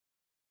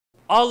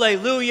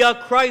Alleluia,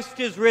 Christ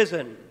is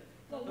risen.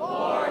 The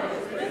Lord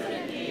is risen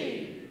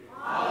indeed.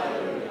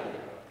 Alleluia.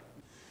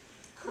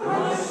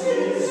 Christ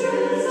is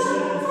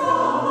risen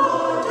from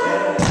the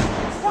dead,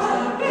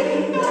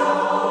 stamping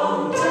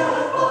down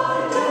death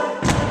by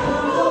death,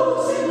 and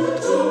those in the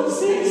tombs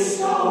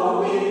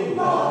bestowing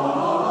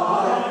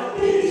life,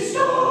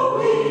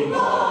 bestowing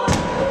life.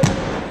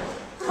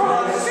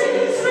 Christ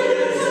is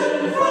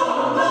risen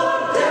from the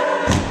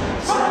dead,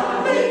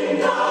 stamping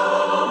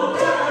down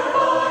death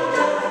by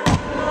death,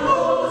 and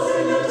those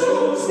in the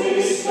tombs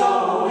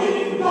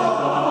bestowing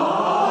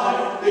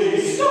life,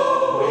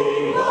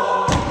 bestowing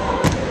life.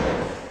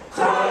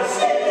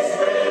 Christ is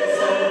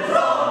risen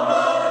from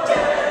the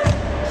dead,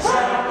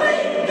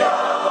 trampling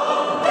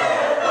down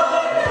death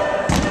by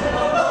death,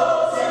 and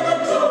those in the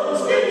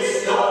tombs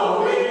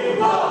bestowing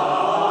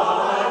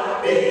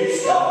life,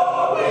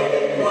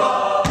 bestowing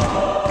life.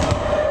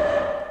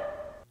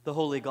 The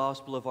Holy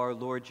Gospel of our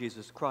Lord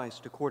Jesus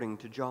Christ according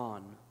to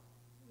John.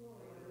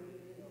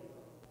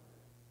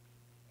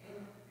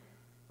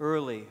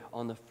 Early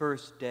on the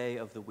first day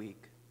of the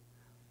week,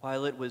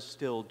 while it was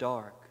still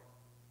dark,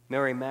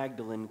 Mary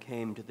Magdalene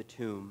came to the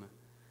tomb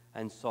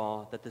and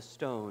saw that the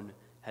stone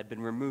had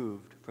been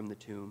removed from the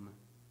tomb.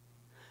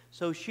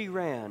 So she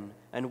ran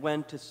and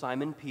went to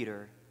Simon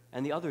Peter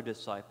and the other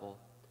disciple,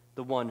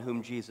 the one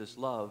whom Jesus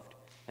loved,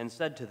 and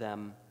said to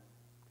them,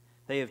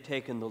 "They have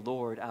taken the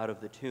Lord out of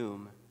the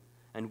tomb,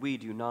 and we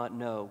do not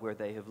know where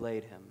they have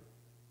laid him."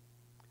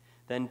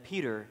 Then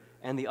Peter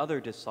and the other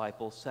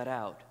disciple set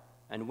out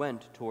and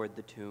went toward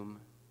the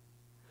tomb.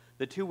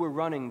 The two were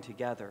running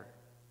together,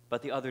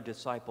 but the other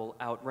disciple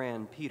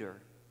outran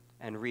Peter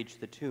and reached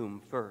the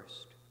tomb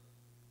first.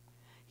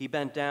 He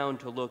bent down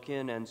to look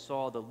in and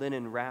saw the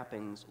linen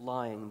wrappings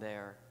lying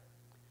there,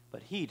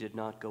 but he did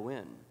not go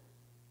in.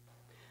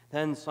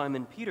 Then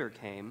Simon Peter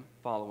came,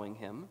 following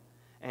him,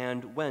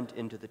 and went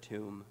into the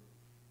tomb.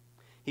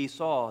 He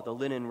saw the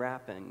linen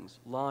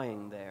wrappings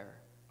lying there,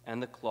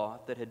 and the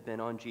cloth that had been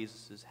on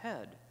Jesus'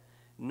 head,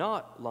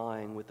 not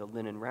lying with the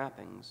linen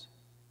wrappings,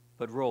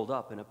 but rolled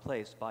up in a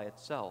place by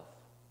itself.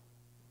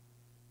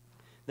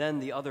 Then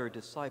the other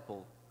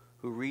disciple,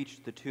 who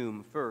reached the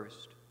tomb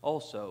first,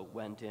 also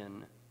went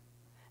in,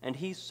 and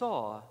he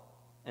saw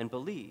and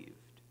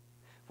believed,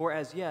 for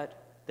as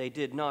yet they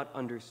did not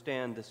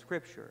understand the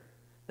scripture,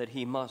 that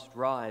he must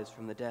rise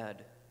from the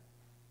dead.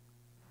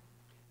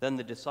 Then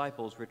the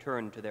disciples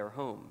returned to their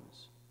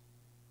homes.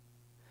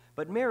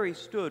 But Mary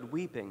stood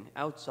weeping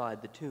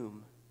outside the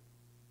tomb.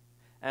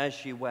 As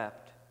she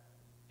wept,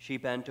 she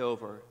bent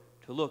over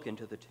to look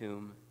into the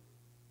tomb,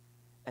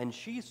 and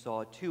she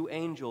saw two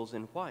angels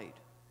in white,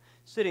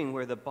 sitting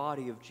where the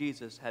body of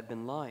Jesus had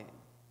been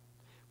lying,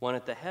 one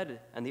at the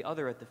head and the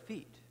other at the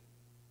feet.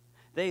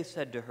 They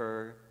said to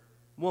her,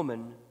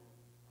 "Woman,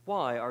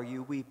 why are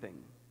you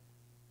weeping?"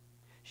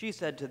 She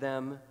said to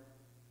them,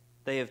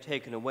 "They have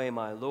taken away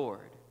my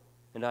Lord,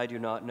 and I do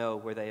not know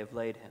where they have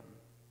laid him."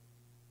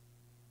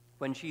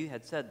 When she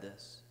had said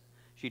this,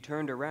 she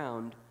turned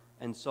around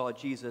and saw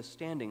Jesus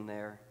standing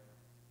there,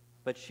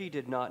 but she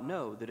did not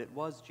know that it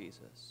was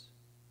Jesus.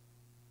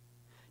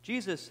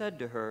 Jesus said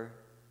to her,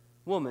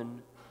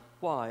 "Woman,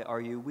 why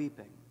are you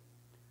weeping?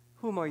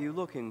 Whom are you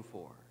looking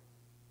for?"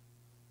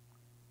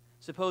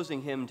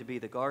 Supposing him to be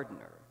the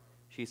gardener,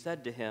 she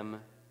said to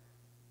him,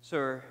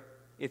 "Sir,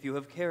 if you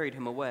have carried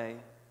him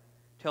away,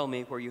 tell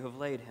me where you have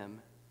laid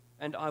him,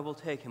 and I will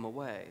take him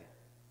away."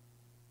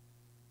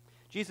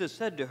 Jesus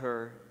said to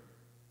her,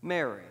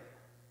 "Mary."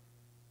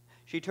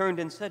 She turned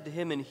and said to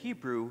him in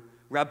Hebrew,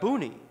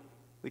 "Rabboni,"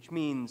 which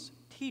means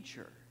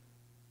teacher.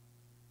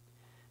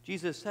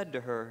 Jesus said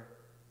to her,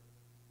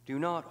 "Do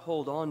not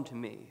hold on to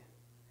me,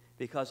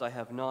 because I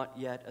have not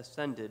yet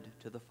ascended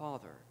to the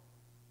Father.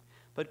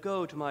 But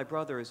go to my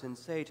brothers and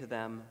say to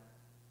them,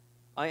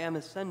 I am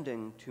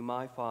ascending to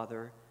my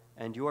Father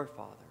and your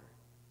Father,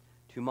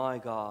 to my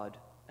God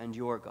and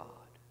your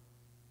God."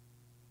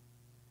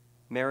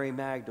 Mary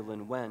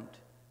Magdalene went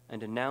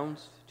and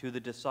announced to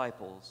the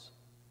disciples,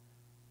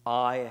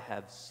 "I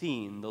have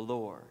seen the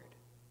Lord."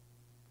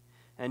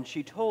 And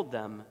she told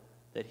them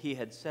that he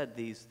had said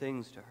these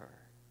things to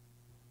her.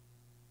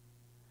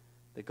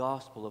 The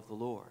Gospel of the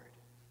Lord.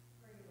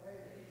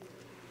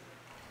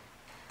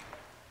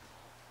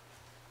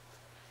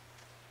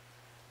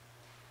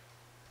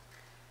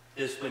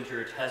 This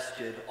winter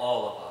tested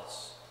all of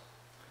us.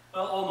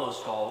 Well,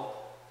 almost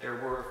all. There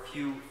were a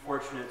few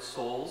fortunate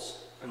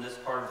souls from this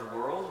part of the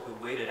world who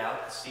waited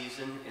out the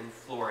season in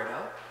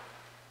Florida.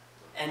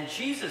 And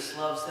Jesus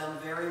loves them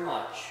very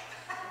much.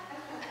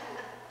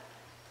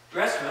 The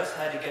rest of us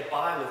had to get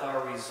by with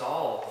our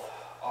resolve,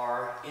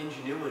 our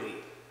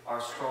ingenuity, our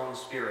strong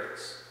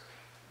spirits.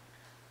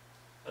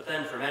 But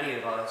then for many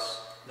of us,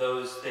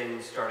 those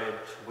things started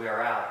to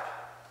wear out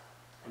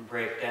and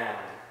break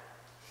down,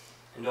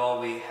 and all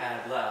we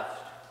had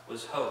left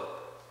was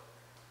hope.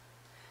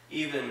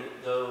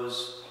 Even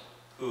those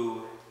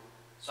who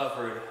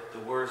suffered the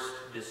worst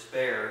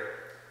despair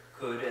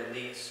could at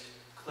least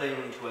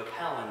cling to a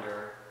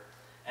calendar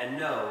and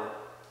know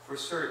for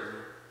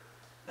certain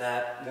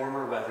that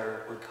warmer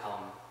weather would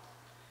come.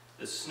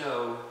 The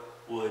snow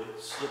would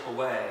slip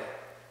away.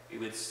 We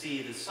would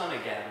see the sun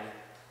again,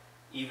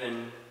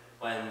 even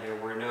when there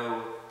were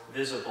no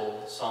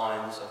visible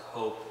signs of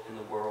hope in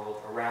the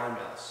world around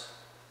us.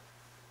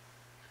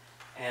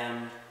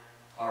 And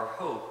our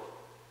hope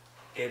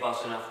gave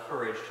us enough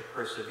courage to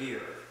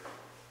persevere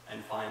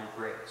and find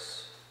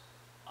grace.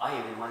 I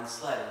even went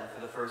sledding for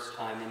the first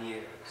time in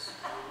years.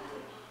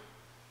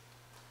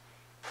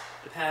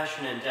 The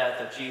passion and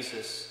death of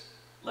Jesus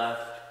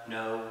left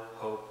no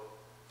hope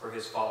for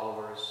his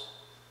followers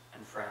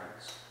and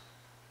friends.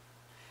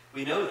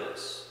 We know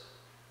this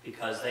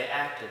because they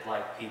acted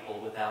like people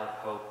without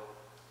hope.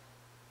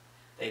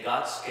 They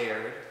got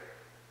scared,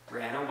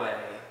 ran away,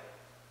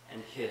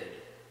 and hid.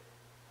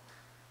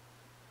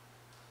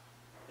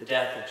 The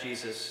death of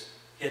Jesus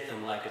hit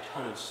them like a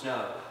ton of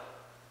snow,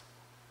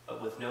 but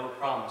with no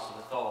promise of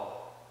a thaw.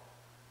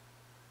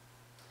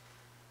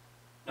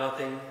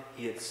 Nothing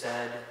he had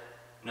said,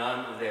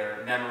 none of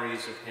their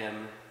memories of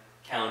him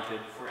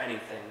counted for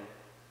anything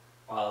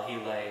while he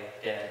lay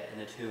dead in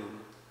the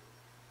tomb.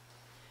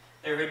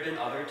 There had been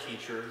other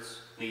teachers,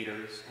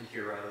 leaders, and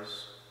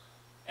heroes,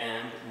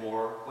 and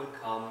more would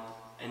come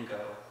and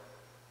go.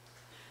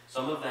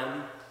 Some of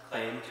them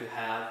claimed to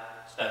have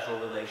special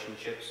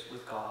relationships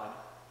with God.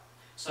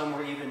 Some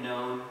were even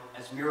known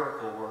as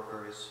miracle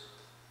workers.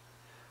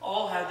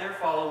 All had their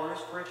followers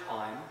for a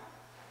time,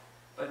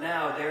 but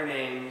now their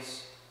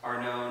names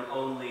are known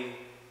only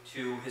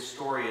to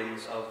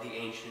historians of the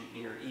ancient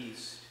Near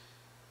East.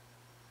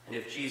 And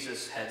if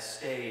Jesus had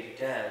stayed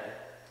dead,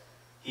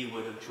 he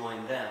would have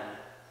joined them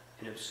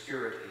in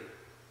obscurity.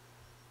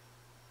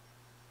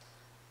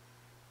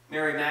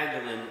 Mary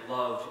Magdalene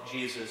loved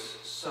Jesus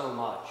so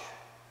much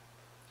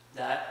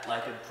that,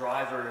 like a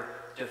driver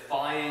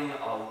defying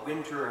a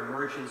winter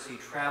emergency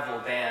travel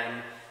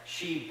ban,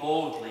 she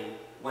boldly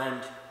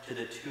went to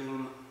the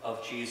tomb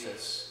of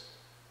Jesus,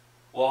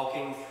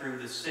 walking through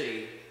the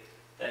city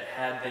that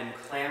had been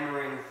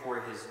clamoring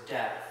for his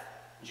death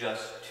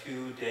just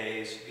 2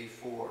 days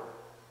before.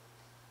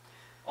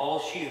 All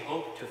she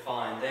hoped to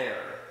find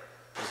there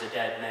was a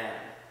dead man.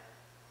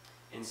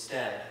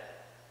 Instead,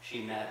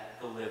 she met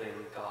the living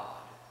God.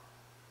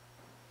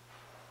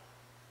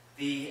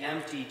 The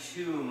empty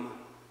tomb,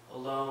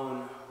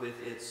 alone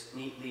with its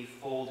neatly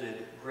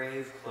folded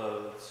grave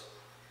clothes,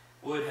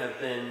 would have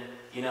been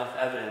enough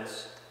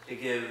evidence to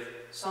give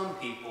some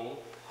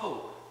people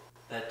hope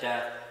that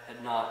death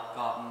had not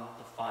gotten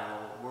the final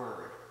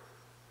word.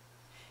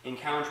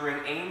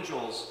 Encountering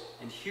angels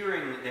and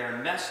hearing their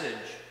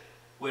message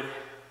would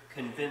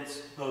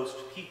convince most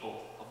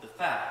people of the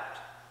fact.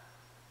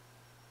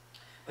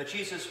 But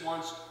Jesus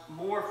wants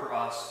more for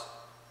us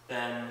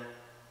than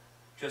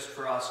just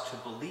for us to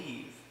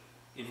believe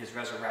in his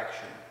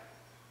resurrection.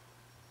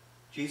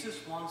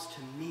 Jesus wants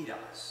to meet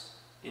us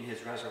in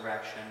his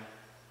resurrection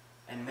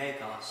and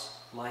make us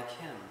like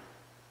him.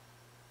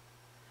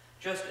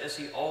 Just as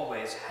he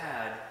always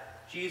had,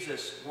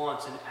 Jesus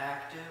wants an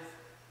active,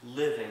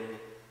 living,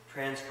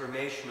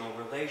 transformational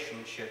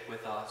relationship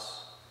with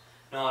us,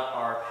 not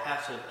our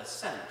passive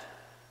assent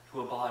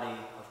to a body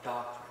of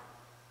doctrine.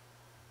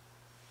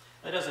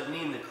 That doesn't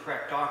mean the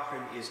correct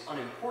doctrine is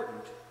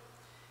unimportant.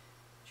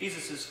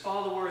 Jesus'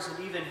 followers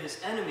and even his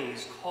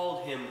enemies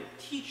called him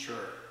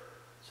teacher,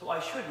 so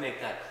I should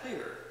make that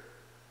clear.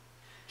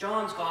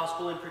 John's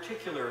gospel in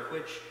particular,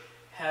 which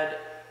had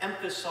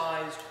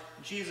emphasized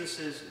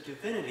Jesus'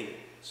 divinity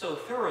so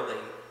thoroughly,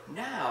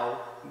 now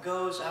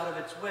goes out of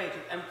its way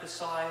to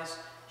emphasize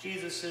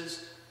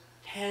Jesus'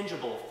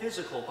 tangible,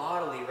 physical,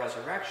 bodily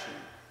resurrection.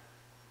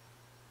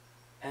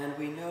 And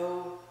we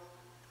know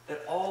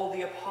that all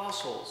the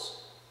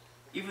apostles,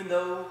 even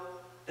though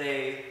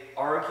they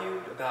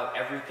argued about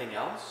everything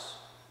else,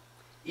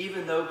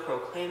 even though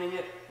proclaiming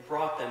it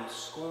brought them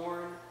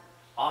scorn,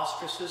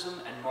 ostracism,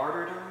 and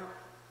martyrdom,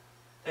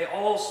 they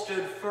all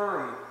stood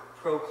firm,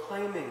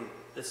 proclaiming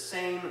the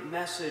same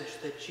message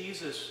that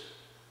Jesus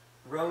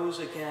rose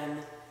again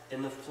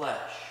in the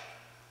flesh.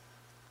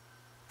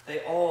 They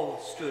all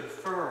stood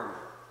firm,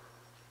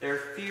 their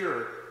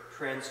fear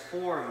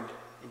transformed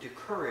into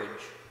courage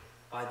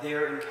by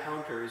their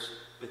encounters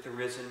with the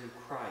risen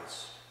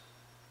Christ.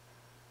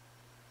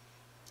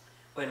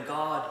 When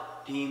God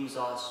deems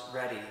us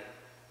ready,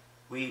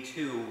 we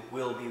too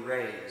will be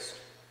raised,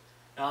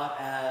 not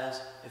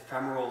as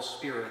ephemeral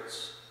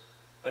spirits,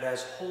 but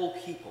as whole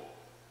people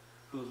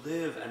who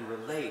live and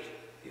relate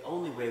the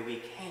only way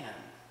we can,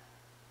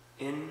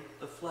 in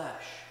the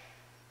flesh.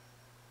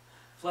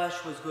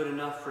 Flesh was good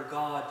enough for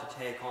God to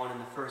take on in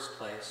the first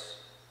place,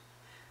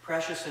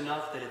 precious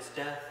enough that its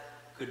death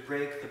could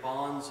break the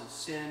bonds of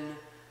sin,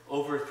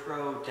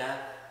 overthrow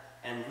death,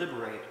 and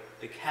liberate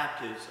the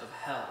captives of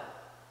hell.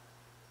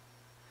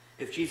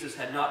 If Jesus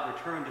had not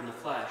returned in the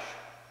flesh,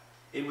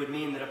 it would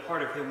mean that a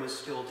part of him was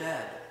still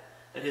dead,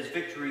 that his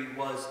victory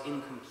was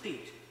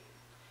incomplete,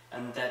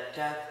 and that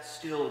death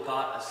still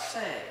got a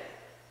say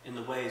in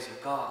the ways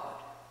of God.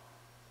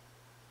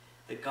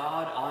 The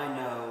God I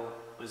know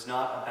was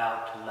not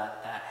about to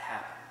let that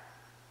happen.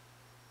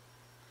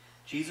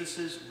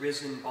 Jesus'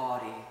 risen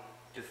body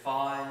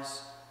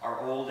defies our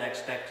old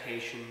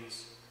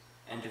expectations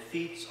and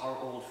defeats our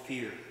old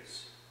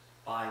fears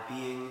by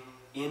being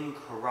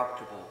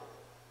incorruptible,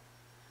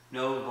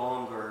 no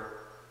longer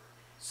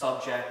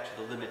subject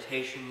to the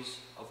limitations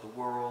of the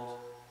world,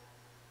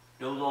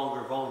 no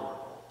longer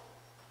vulnerable,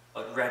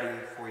 but ready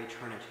for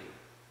eternity.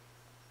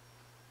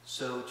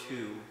 So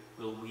too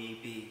will we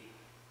be.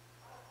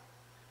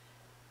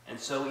 And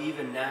so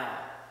even now,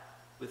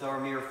 with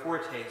our mere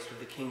foretaste of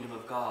the kingdom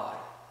of God,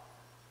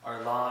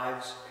 our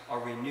lives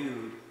are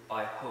renewed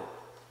by hope,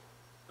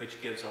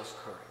 which gives us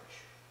courage.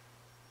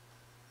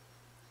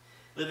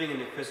 Living in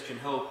the Christian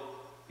hope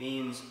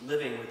means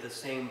living with the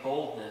same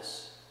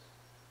boldness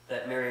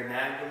that Mary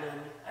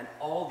Magdalene and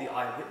all the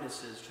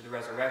eyewitnesses to the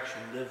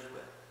resurrection lived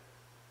with.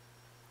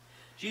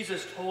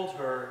 Jesus told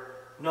her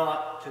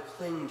not to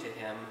cling to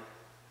him,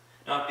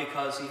 not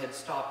because he had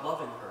stopped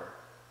loving her,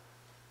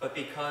 but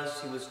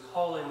because he was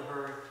calling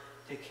her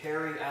to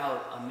carry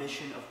out a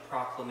mission of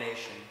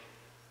proclamation,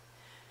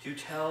 to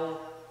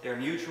tell their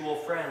mutual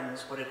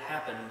friends what had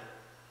happened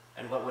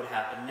and what would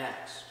happen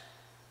next.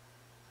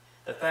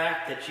 The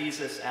fact that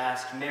Jesus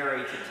asked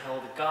Mary to tell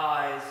the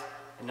guys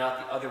and not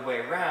the other way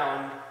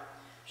around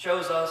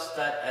shows us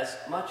that as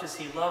much as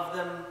he loved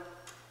them,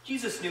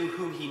 Jesus knew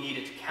who he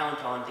needed to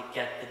count on to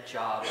get the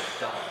job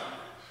done.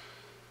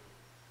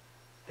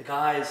 The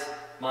guys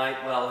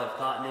might well have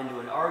gotten into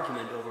an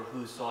argument over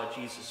who saw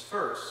Jesus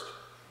first.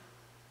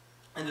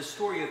 And the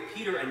story of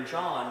Peter and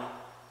John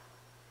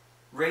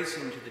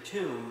racing to the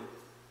tomb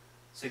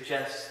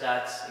suggests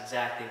that's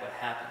exactly what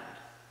happened.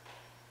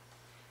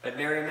 But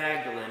Mary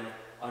Magdalene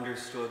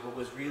understood what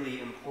was really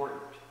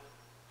important,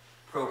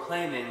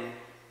 proclaiming,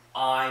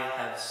 "I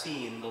have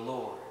seen the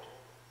Lord."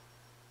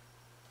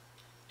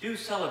 Do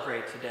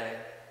celebrate today,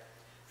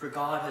 for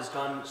God has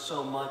done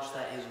so much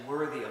that is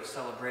worthy of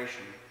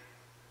celebration.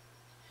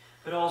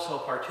 But also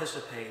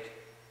participate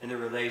in the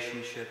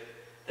relationship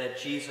that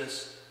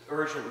Jesus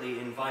urgently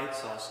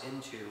invites us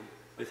into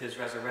with his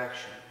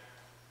resurrection.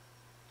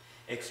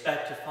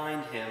 Expect to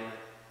find him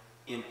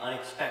in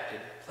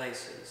unexpected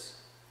places,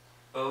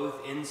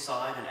 both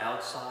inside and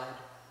outside,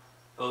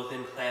 both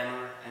in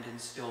clamor and in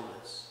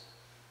stillness.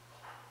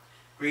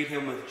 Greet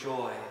him with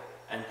joy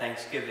and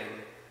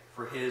thanksgiving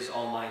for his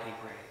almighty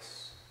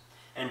grace,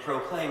 and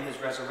proclaim his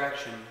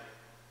resurrection,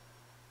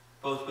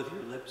 both with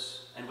your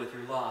lips and with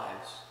your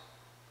lives,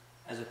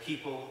 as a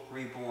people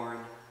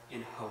reborn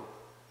in hope.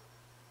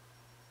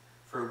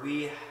 For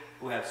we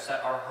who have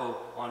set our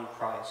hope on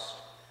Christ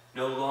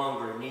no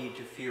longer need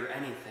to fear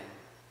anything,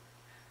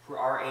 for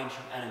our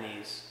ancient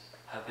enemies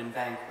have been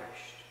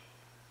vanquished.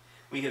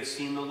 We have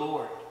seen the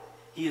Lord.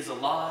 He is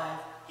alive,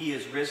 he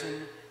is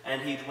risen,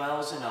 and he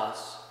dwells in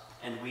us,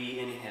 and we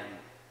in him.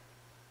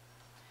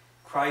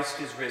 Christ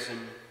is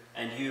risen,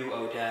 and you,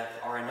 O death,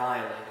 are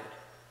annihilated.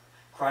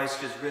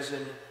 Christ is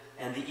risen,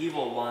 and the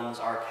evil ones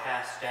are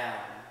cast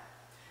down.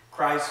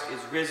 Christ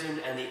is risen,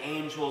 and the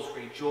angels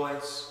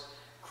rejoice.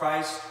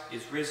 Christ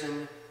is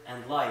risen,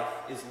 and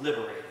life is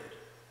liberated.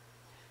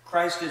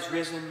 Christ is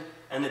risen,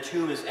 and the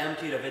tomb is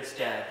emptied of its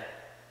dead.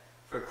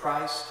 For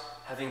Christ,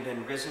 having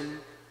risen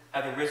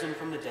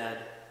from the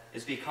dead,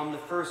 is become the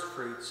first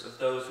fruits of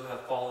those who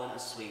have fallen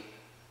asleep.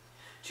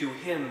 To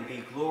him be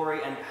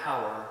glory and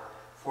power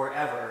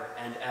forever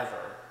and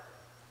ever.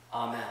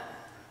 Amen.